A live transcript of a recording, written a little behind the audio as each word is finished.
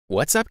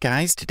What's up,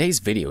 guys? Today's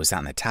video is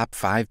on the top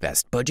 5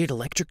 best budget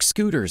electric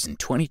scooters in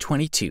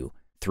 2022.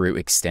 Through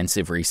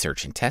extensive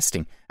research and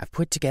testing, I've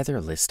put together a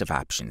list of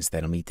options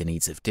that'll meet the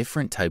needs of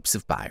different types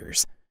of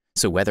buyers.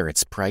 So whether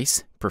it's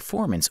price,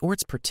 performance, or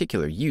its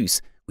particular use,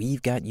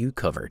 we've got you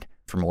covered.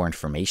 For more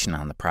information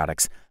on the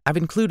products, I've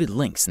included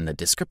links in the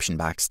description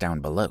box down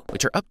below,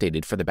 which are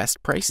updated for the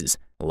best prices.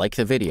 Like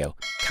the video,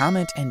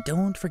 comment, and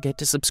don't forget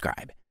to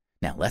subscribe.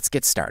 Now let's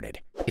get started.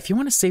 If you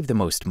want to save the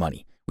most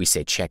money, we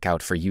say check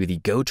out for you the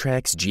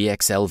Gotrax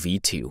GXL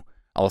V2,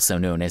 also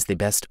known as the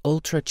best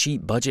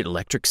ultra-cheap budget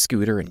electric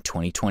scooter in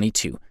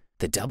 2022.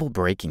 The double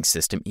braking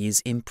system is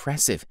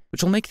impressive,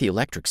 which will make the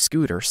electric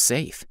scooter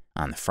safe.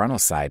 On the frontal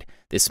side,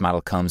 this model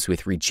comes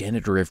with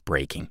regenerative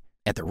braking.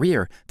 At the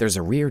rear, there's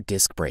a rear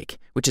disc brake,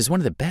 which is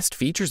one of the best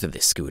features of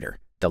this scooter.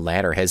 The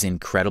latter has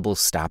incredible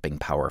stopping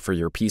power for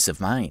your peace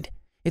of mind.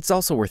 It's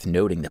also worth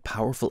noting the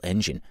powerful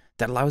engine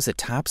that allows a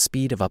top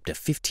speed of up to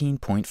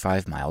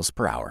 15.5 miles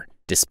per hour.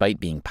 Despite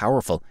being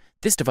powerful,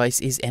 this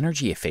device is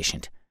energy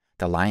efficient.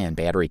 The Li-ion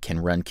battery can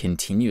run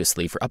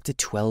continuously for up to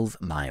 12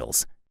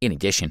 miles. In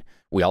addition,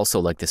 we also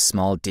like the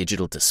small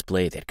digital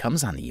display that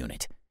comes on the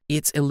unit.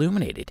 It's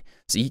illuminated,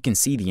 so you can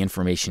see the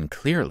information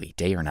clearly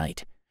day or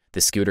night.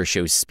 The scooter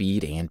shows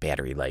speed and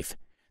battery life.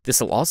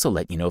 This will also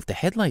let you know if the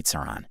headlights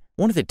are on.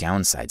 One of the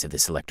downsides of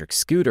this electric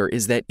scooter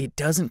is that it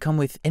doesn't come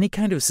with any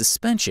kind of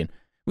suspension,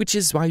 which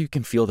is why you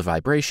can feel the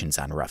vibrations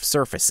on rough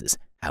surfaces.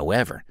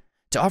 However,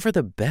 to offer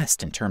the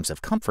best in terms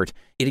of comfort,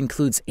 it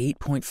includes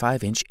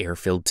 8.5-inch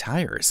air-filled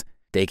tires.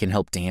 They can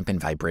help dampen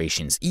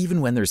vibrations even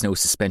when there's no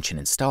suspension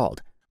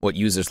installed. What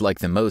users like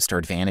the most are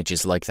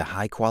advantages like the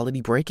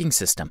high-quality braking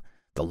system,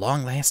 the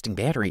long-lasting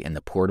battery, and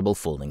the portable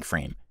folding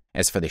frame.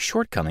 As for the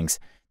shortcomings,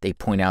 they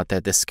point out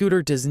that the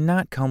scooter does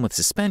not come with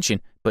suspension,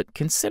 but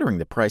considering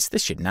the price,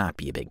 this should not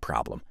be a big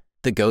problem.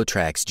 The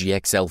Gotrax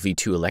GXL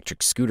V2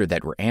 electric scooter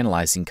that we're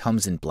analyzing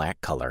comes in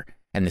black color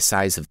and the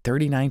size of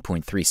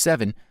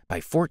 39.37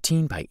 by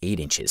 14 by 8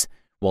 inches,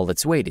 while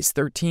its weight is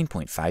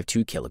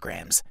 13.52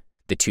 kilograms.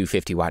 The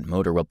 250-watt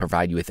motor will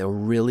provide you with a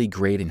really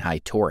great and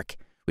high torque,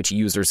 which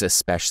users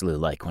especially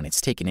like when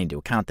it's taken into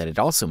account that it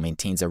also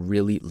maintains a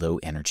really low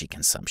energy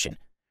consumption.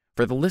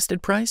 For the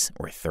listed price,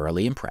 we're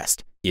thoroughly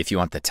impressed. If you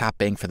want the top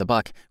bang for the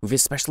buck, we've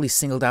especially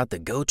singled out the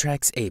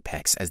Gotrax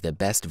Apex as the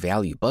best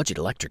value budget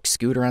electric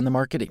scooter on the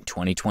market in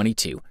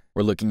 2022.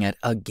 We're looking at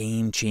a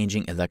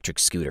game-changing electric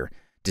scooter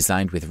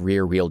designed with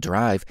rear-wheel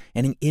drive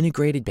and an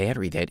integrated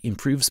battery that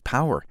improves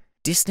power,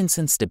 distance,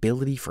 and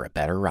stability for a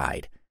better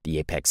ride. The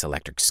Apex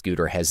electric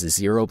scooter has a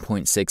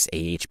 0.6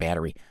 Ah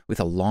battery with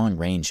a long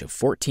range of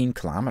 14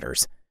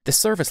 kilometers. The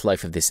service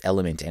life of this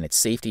element and its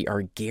safety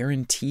are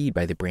guaranteed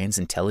by the brand's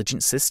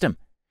intelligent system.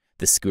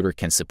 The scooter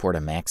can support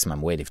a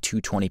maximum weight of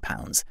 220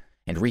 pounds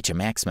and reach a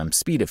maximum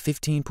speed of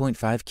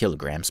 15.5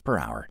 kilograms per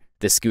hour.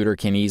 The scooter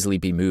can easily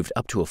be moved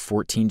up to a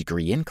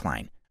 14-degree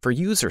incline. For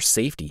user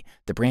safety,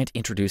 the brand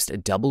introduced a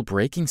double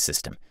braking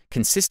system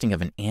consisting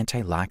of an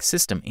anti-lock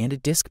system and a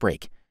disc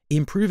brake,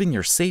 improving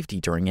your safety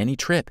during any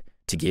trip.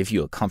 To give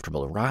you a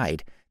comfortable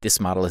ride,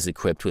 this model is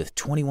equipped with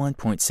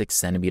 21.6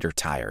 centimeter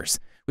tires,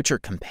 which are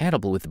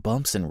compatible with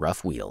bumps and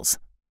rough wheels.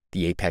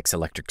 The Apex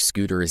electric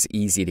scooter is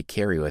easy to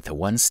carry with a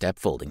one-step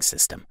folding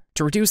system.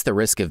 To reduce the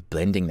risk of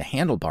bending the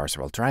handlebars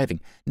while driving,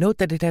 note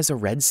that it has a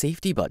red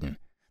safety button.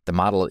 The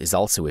model is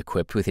also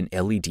equipped with an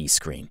LED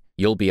screen.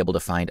 You'll be able to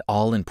find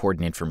all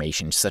important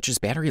information such as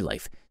battery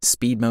life,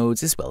 speed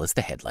modes, as well as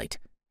the headlight.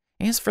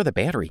 As for the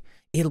battery,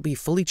 it'll be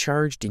fully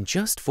charged in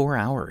just 4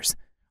 hours.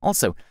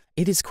 Also,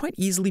 it is quite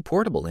easily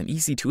portable and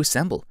easy to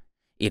assemble.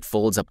 It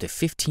folds up to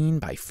 15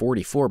 by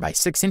 44 by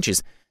 6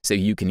 inches, so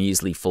you can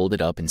easily fold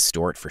it up and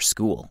store it for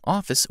school,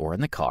 office, or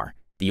in the car.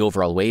 The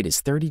overall weight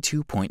is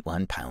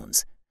 32.1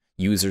 pounds.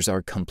 Users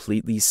are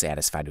completely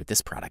satisfied with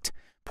this product,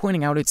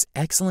 pointing out its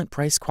excellent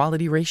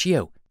price-quality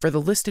ratio. For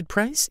the listed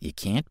price, you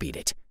can't beat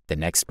it. The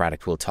next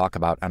product we'll talk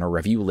about on our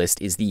review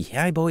list is the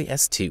Hiboy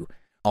S2,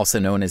 also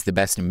known as the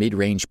best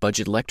mid-range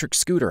budget electric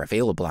scooter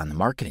available on the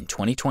market in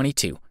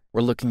 2022.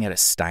 We're looking at a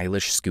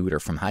stylish scooter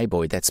from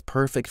Hiboy that's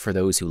perfect for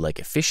those who like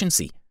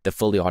efficiency. The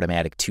fully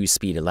automatic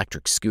 2-speed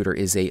electric scooter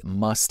is a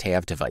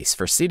must-have device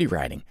for city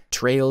riding,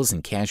 trails,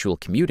 and casual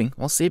commuting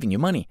while saving you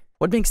money.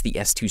 What makes the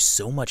S2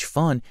 so much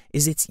fun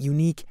is its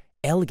unique,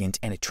 elegant,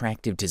 and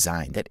attractive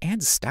design that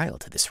adds style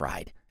to this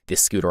ride.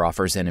 This scooter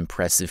offers an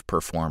impressive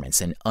performance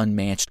and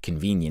unmatched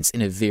convenience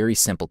in a very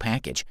simple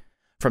package,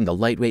 from the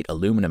lightweight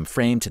aluminum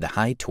frame to the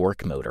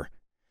high-torque motor.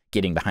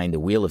 Getting behind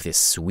the wheel of this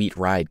sweet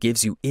ride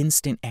gives you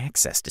instant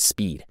access to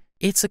speed.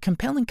 It's a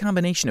compelling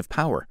combination of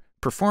power,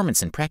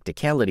 performance, and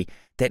practicality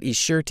that is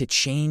sure to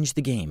change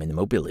the game in the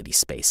mobility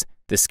space.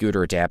 The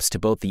scooter adapts to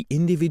both the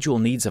individual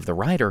needs of the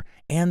rider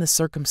and the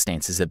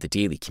circumstances of the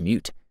daily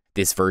commute.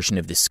 This version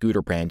of the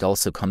scooter brand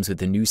also comes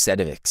with a new set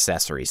of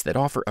accessories that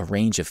offer a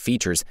range of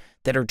features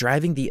that are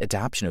driving the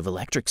adoption of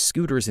electric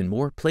scooters in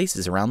more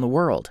places around the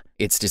world.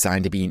 It's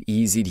designed to be an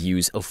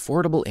easy-to-use,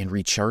 affordable, and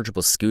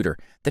rechargeable scooter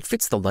that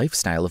fits the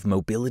lifestyle of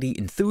mobility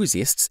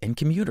enthusiasts and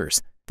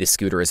commuters. This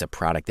scooter is a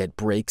product that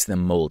breaks the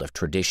mold of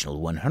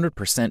traditional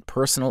 100%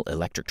 personal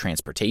electric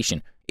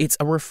transportation. It's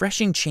a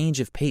refreshing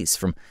change of pace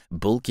from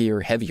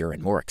bulkier, heavier,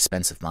 and more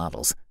expensive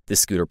models.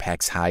 This scooter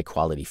packs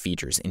high-quality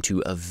features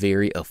into a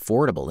very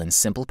affordable and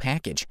simple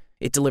package.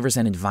 It delivers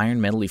an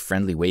environmentally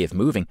friendly way of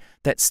moving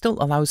that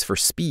still allows for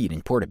speed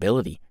and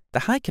portability. The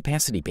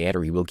high-capacity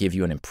battery will give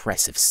you an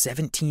impressive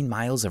 17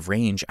 miles of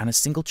range on a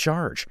single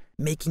charge,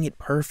 making it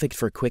perfect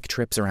for quick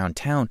trips around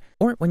town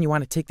or when you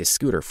want to take the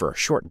scooter for a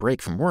short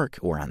break from work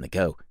or on the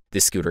go.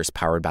 This scooter is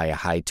powered by a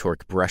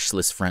high-torque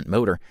brushless front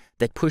motor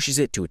that pushes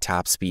it to a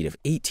top speed of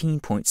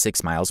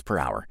 18.6 miles per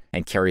hour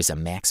and carries a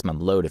maximum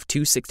load of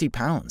 260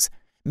 pounds,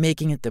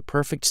 making it the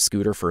perfect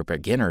scooter for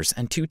beginners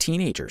and 2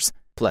 teenagers.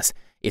 Plus,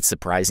 it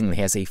surprisingly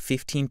has a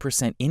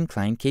 15%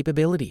 incline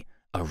capability,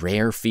 a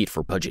rare feat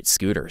for budget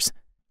scooters.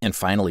 And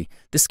finally,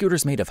 the scooter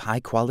is made of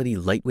high-quality,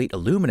 lightweight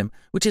aluminum,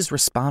 which is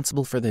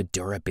responsible for the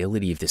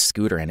durability of the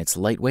scooter and its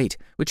lightweight,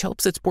 which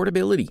helps its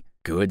portability.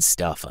 Good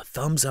stuff, a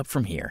thumbs up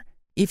from here.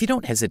 If you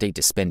don't hesitate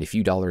to spend a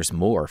few dollars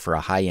more for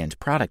a high-end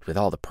product with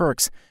all the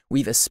perks,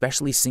 we've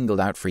especially singled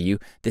out for you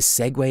the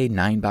Segway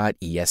Ninebot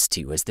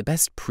ES2 as the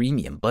best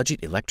premium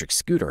budget electric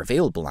scooter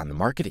available on the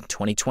market in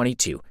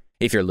 2022.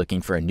 If you're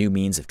looking for a new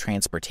means of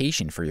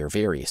transportation for your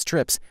various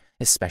trips,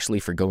 especially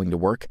for going to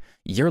work,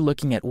 you're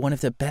looking at one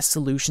of the best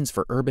solutions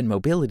for urban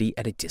mobility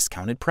at a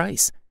discounted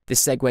price. The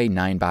Segway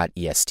Ninebot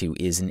ES2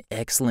 is an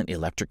excellent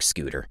electric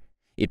scooter.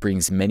 It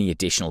brings many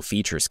additional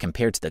features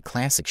compared to the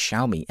classic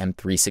Xiaomi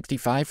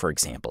M365, for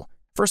example.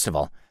 First of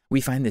all,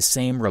 we find the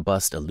same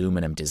robust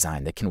aluminum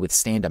design that can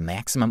withstand a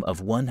maximum of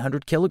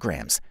 100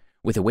 kilograms,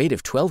 with a weight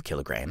of 12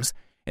 kilograms,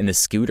 and the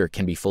scooter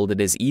can be folded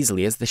as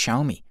easily as the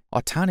Xiaomi.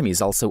 Autonomy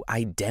is also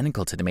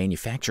identical to the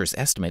manufacturer's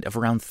estimate of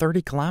around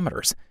 30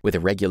 kilometers, with a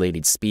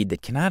regulated speed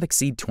that cannot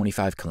exceed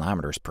 25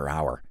 kilometers per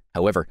hour.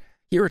 However,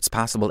 here it's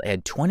possible to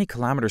add 20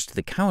 kilometers to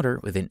the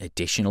counter with an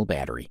additional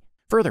battery.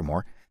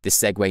 Furthermore, the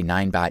Segway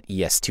Ninebot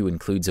ES2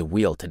 includes a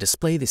wheel to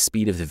display the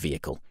speed of the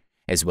vehicle,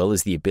 as well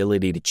as the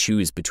ability to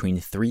choose between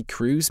 3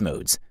 cruise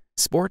modes: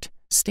 Sport,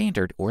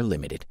 Standard, or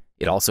Limited.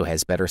 It also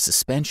has better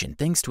suspension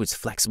thanks to its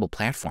flexible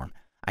platform,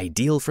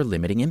 ideal for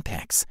limiting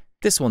impacts.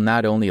 This will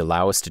not only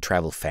allow us to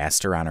travel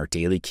faster on our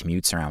daily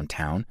commutes around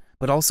town,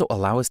 but also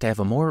allow us to have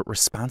a more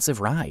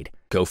responsive ride,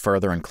 go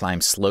further and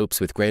climb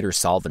slopes with greater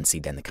solvency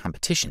than the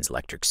competition's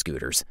electric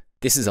scooters.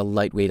 This is a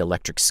lightweight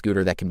electric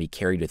scooter that can be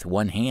carried with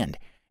one hand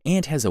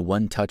and has a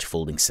one-touch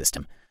folding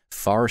system,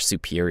 far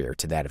superior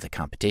to that of the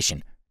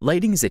competition.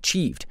 Lighting is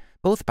achieved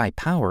both by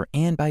power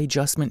and by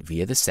adjustment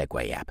via the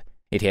Segway app.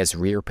 It has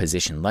rear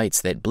position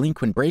lights that blink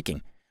when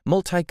braking,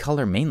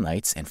 multi-color main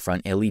lights, and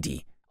front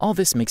LED. All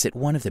this makes it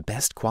one of the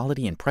best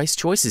quality and price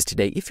choices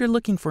today if you're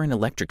looking for an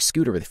electric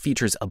scooter with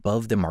features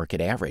above the market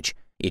average.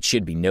 It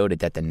should be noted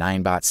that the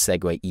Ninebot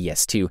Segway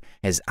ES2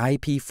 has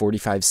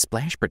IP45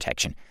 splash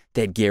protection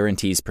that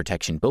guarantees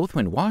protection both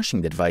when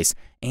washing the device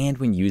and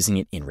when using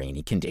it in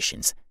rainy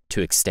conditions.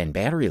 To extend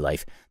battery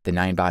life, the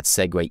Ninebot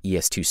Segway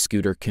ES2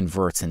 scooter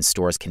converts and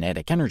stores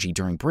kinetic energy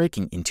during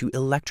braking into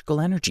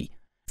electrical energy.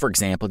 For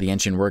example, the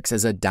engine works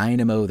as a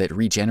dynamo that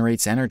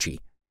regenerates energy.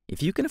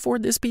 If you can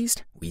afford this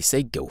beast, we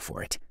say go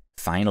for it.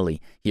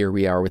 Finally, here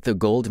we are with the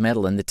gold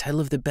medal and the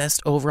title of the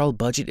best overall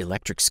budget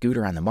electric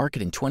scooter on the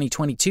market in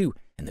 2022,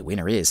 and the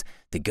winner is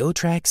the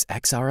Gotrax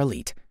XR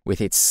Elite.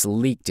 With its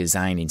sleek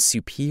design and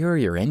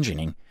superior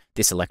engineering,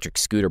 this electric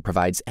scooter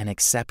provides an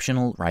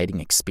exceptional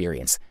riding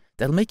experience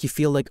that'll make you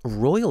feel like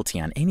royalty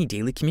on any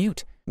daily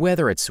commute.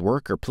 Whether it's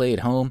work or play at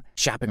home,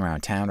 shopping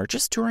around town, or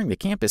just touring the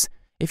campus,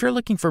 if you're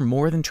looking for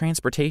more than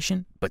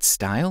transportation, but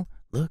style,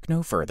 look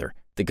no further.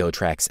 The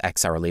Gotrax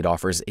XR Elite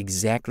offers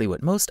exactly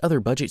what most other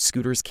budget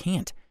scooters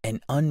can't: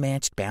 an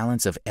unmatched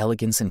balance of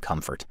elegance and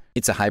comfort.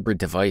 It's a hybrid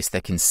device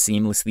that can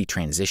seamlessly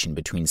transition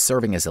between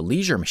serving as a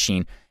leisure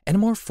machine and a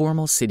more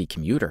formal city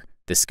commuter.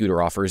 The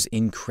scooter offers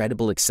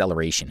incredible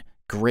acceleration,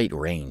 great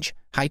range,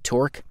 high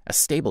torque, a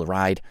stable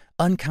ride,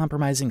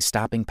 uncompromising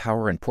stopping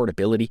power, and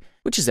portability,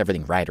 which is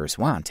everything riders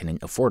want in an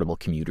affordable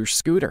commuter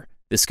scooter.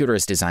 The scooter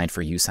is designed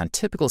for use on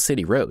typical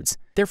city roads.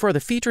 Therefore, the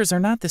features are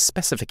not the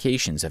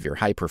specifications of your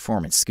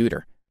high-performance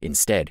scooter.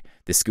 Instead,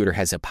 the scooter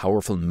has a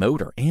powerful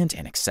motor and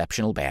an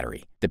exceptional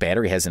battery. The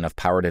battery has enough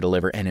power to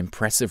deliver an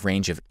impressive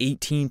range of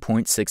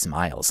 18.6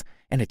 miles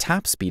and a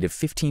top speed of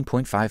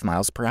 15.5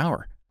 miles per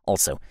hour.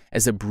 Also,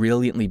 as a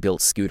brilliantly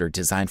built scooter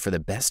designed for the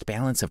best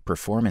balance of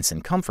performance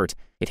and comfort,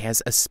 it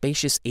has a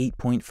spacious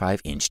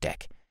 8.5-inch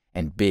deck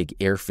and big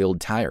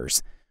air-filled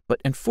tires, but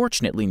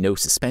unfortunately no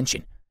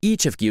suspension.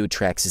 Each of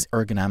Gotrax's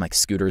ergonomic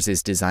scooters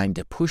is designed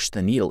to push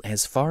the needle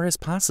as far as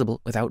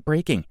possible without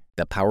braking.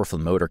 The powerful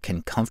motor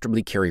can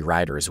comfortably carry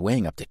riders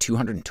weighing up to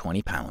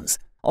 220 pounds.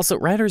 Also,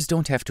 riders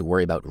don't have to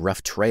worry about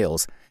rough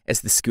trails,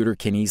 as the scooter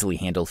can easily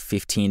handle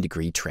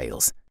 15-degree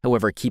trails.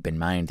 However, keep in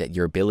mind that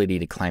your ability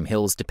to climb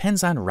hills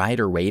depends on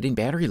rider weight and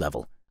battery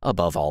level.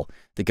 Above all,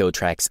 the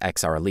Gotrax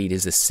XR Elite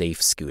is a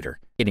safe scooter.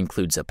 It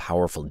includes a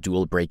powerful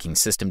dual braking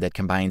system that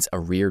combines a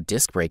rear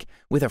disc brake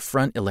with a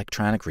front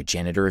electronic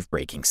regenerative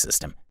braking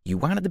system. You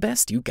wanted the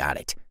best, you got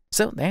it.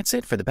 So that's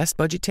it for the best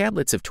budget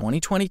tablets of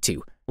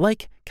 2022.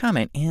 Like,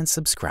 comment, and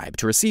subscribe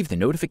to receive the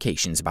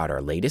notifications about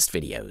our latest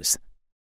videos.